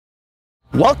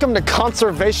Welcome to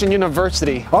Conservation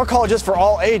University. Our college is for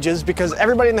all ages because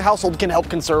everybody in the household can help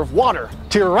conserve water.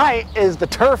 To your right is the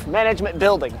turf management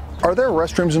building. Are there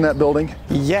restrooms in that building?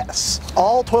 Yes,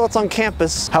 all toilets on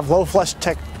campus have low flush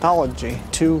technology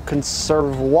to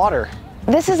conserve water.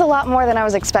 This is a lot more than I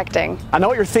was expecting. I know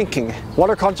what you're thinking.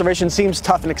 Water conservation seems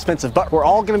tough and expensive, but we're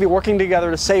all going to be working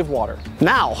together to save water.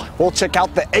 Now, we'll check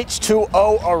out the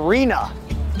H2O arena.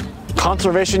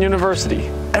 Conservation University.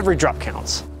 Every drop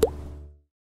counts.